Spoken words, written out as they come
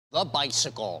The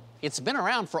bicycle. It's been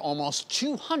around for almost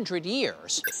 200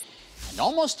 years. And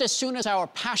almost as soon as our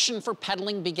passion for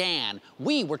pedaling began,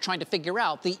 we were trying to figure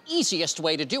out the easiest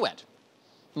way to do it.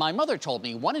 My mother told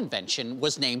me one invention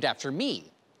was named after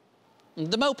me,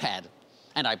 the moped.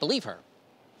 And I believe her,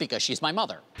 because she's my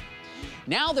mother.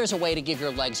 Now there's a way to give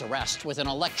your legs a rest with an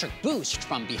electric boost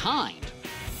from behind.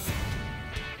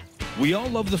 We all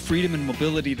love the freedom and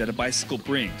mobility that a bicycle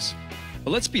brings.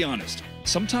 But let's be honest,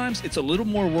 sometimes it's a little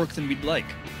more work than we'd like,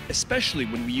 especially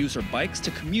when we use our bikes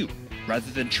to commute rather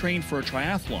than train for a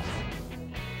triathlon.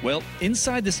 Well,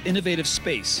 inside this innovative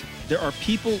space, there are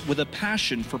people with a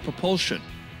passion for propulsion,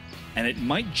 and it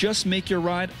might just make your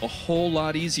ride a whole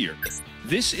lot easier.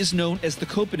 This is known as the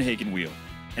Copenhagen Wheel,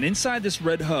 and inside this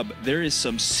red hub, there is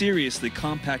some seriously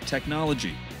compact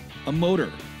technology, a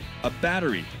motor, a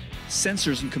battery,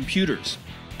 sensors and computers,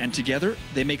 and together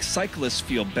they make cyclists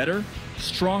feel better,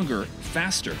 stronger,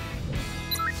 faster.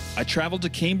 I traveled to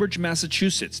Cambridge,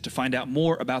 Massachusetts to find out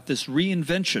more about this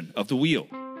reinvention of the wheel.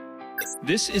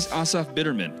 This is Asaf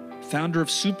Bitterman, founder of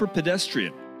Super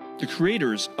Pedestrian, the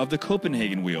creators of the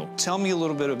Copenhagen Wheel. Tell me a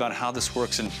little bit about how this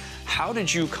works and how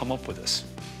did you come up with this?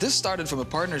 This started from a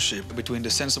partnership between the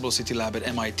Sensible City Lab at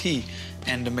MIT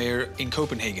and the mayor in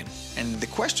Copenhagen. And the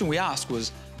question we asked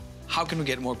was, how can we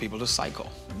get more people to cycle?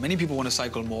 Many people want to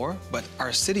cycle more, but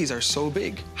our cities are so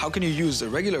big. How can you use a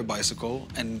regular bicycle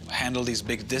and handle these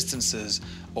big distances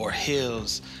or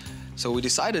hills? So we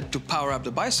decided to power up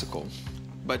the bicycle,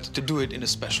 but to do it in a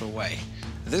special way.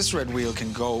 This red wheel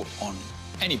can go on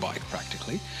any bike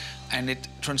practically, and it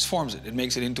transforms it. It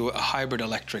makes it into a hybrid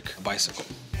electric bicycle.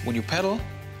 When you pedal,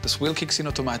 this wheel kicks in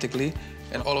automatically,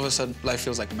 and all of a sudden life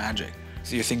feels like magic.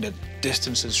 So you think that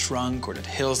distances shrunk or that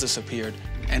hills disappeared.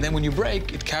 And then when you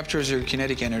brake, it captures your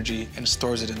kinetic energy and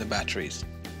stores it in the batteries.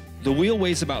 The wheel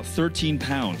weighs about 13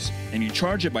 pounds, and you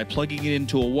charge it by plugging it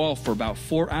into a wall for about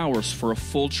 4 hours for a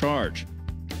full charge.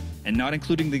 And not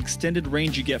including the extended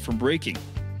range you get from braking,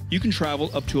 you can travel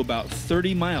up to about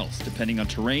 30 miles depending on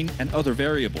terrain and other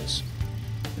variables.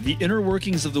 The inner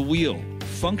workings of the wheel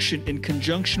function in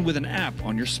conjunction with an app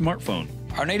on your smartphone.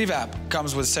 Our native app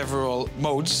comes with several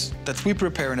modes that we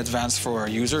prepare in advance for our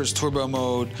users. Turbo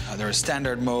mode, there is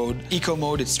standard mode. Eco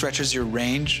mode, it stretches your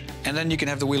range. And then you can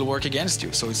have the wheel work against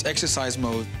you, so it's exercise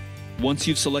mode. Once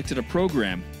you've selected a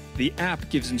program, the app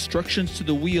gives instructions to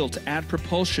the wheel to add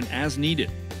propulsion as needed.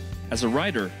 As a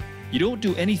rider, you don't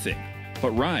do anything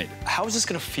but ride. How is this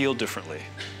going to feel differently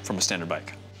from a standard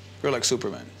bike? You're like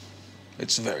Superman.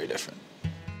 It's very different.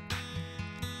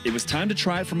 It was time to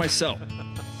try it for myself,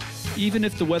 even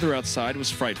if the weather outside was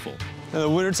frightful. Now, the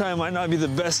wintertime might not be the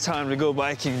best time to go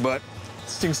biking, but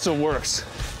this thing still works.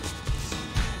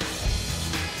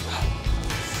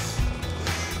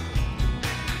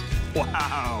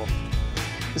 Wow,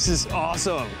 this is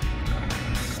awesome.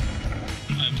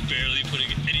 I'm barely putting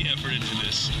any effort into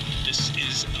this. This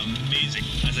is amazing.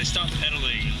 As I stop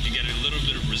pedaling and get a little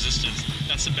bit of resistance,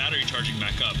 that's the battery charging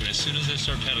back up. And as soon as I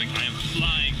start pedaling, I am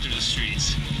flying through the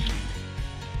streets.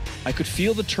 I could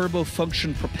feel the turbo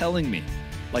function propelling me,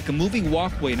 like a moving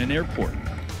walkway in an airport,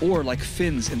 or like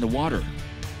fins in the water.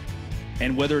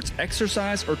 And whether it's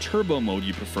exercise or turbo mode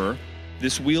you prefer,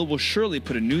 this wheel will surely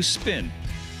put a new spin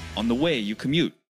on the way you commute.